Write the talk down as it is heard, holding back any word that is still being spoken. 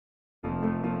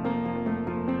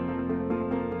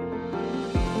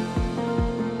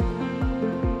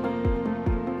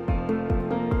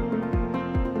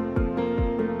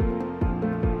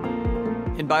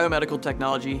biomedical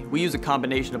technology, we use a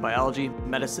combination of biology,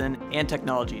 medicine, and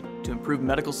technology to improve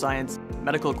medical science,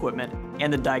 medical equipment,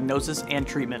 and the diagnosis and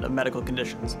treatment of medical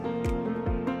conditions.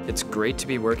 It's great to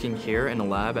be working here in a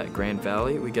lab at Grand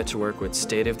Valley. We get to work with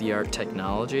state-of-the-art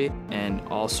technology and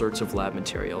all sorts of lab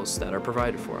materials that are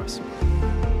provided for us.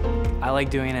 I like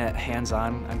doing it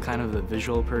hands-on. I'm kind of a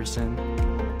visual person.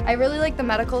 I really like the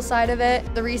medical side of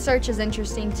it. The research is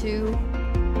interesting too.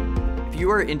 If you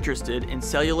are interested in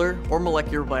cellular or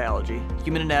molecular biology,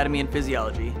 human anatomy and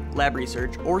physiology, lab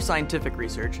research, or scientific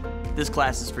research, this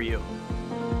class is for you.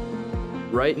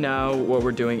 Right now, what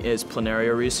we're doing is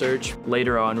planaria research.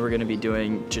 Later on, we're going to be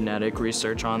doing genetic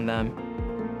research on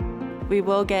them. We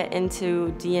will get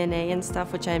into DNA and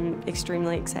stuff, which I'm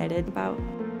extremely excited about.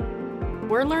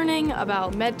 We're learning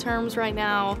about med terms right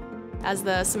now. As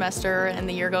the semester and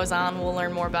the year goes on, we'll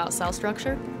learn more about cell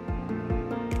structure.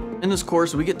 In this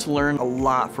course, we get to learn a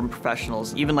lot from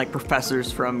professionals, even like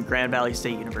professors from Grand Valley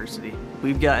State University.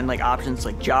 We've gotten like options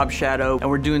like job shadow, and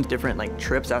we're doing different like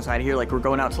trips outside here. Like we're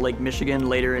going out to Lake Michigan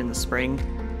later in the spring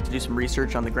to do some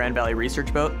research on the Grand Valley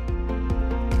Research Boat.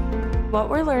 What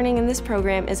we're learning in this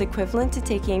program is equivalent to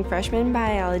taking freshman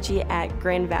biology at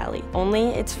Grand Valley, only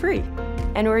it's free.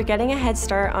 And we're getting a head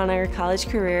start on our college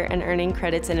career and earning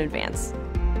credits in advance.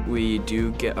 We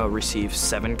do receive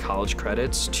 7 college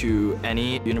credits to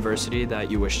any university that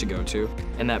you wish to go to,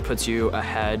 and that puts you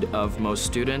ahead of most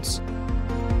students.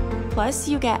 Plus,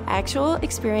 you get actual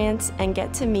experience and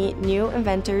get to meet new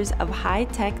inventors of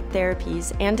high-tech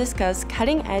therapies and discuss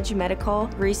cutting-edge medical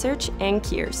research and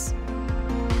cures.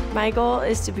 My goal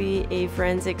is to be a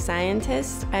forensic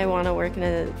scientist. I want to work in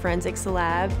a forensics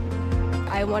lab.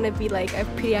 I want to be like a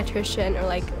pediatrician or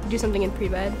like do something in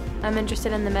pre-med. I'm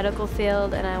interested in the medical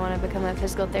field and I want to become a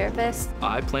physical therapist.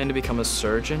 I plan to become a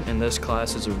surgeon, and this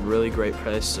class is a really great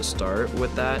place to start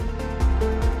with that.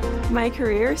 My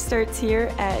career starts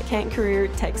here at Kent Career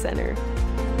Tech Center.